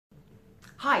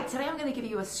Hi, today I'm going to give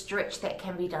you a stretch that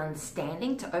can be done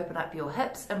standing to open up your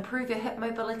hips, improve your hip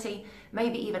mobility,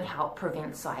 maybe even help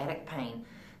prevent sciatic pain.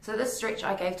 So this stretch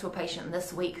I gave to a patient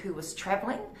this week who was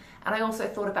traveling, and I also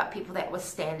thought about people that were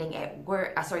sitting at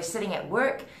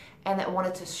work and that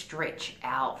wanted to stretch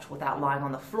out without lying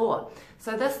on the floor.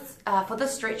 So for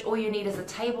this stretch, all you need is a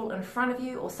table in front of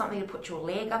you or something to put your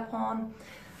leg up on.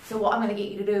 So what I'm going to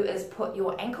get you to do is put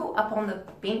your ankle up on the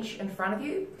bench in front of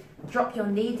you, drop your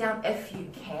knee down if you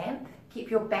can,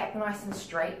 keep your back nice and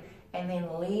straight, and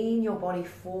then lean your body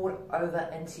forward over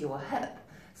into your hip.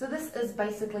 So this is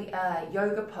basically a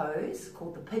yoga pose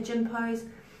called the pigeon pose,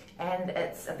 and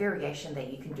it's a variation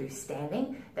that you can do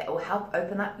standing that will help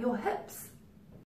open up your hips.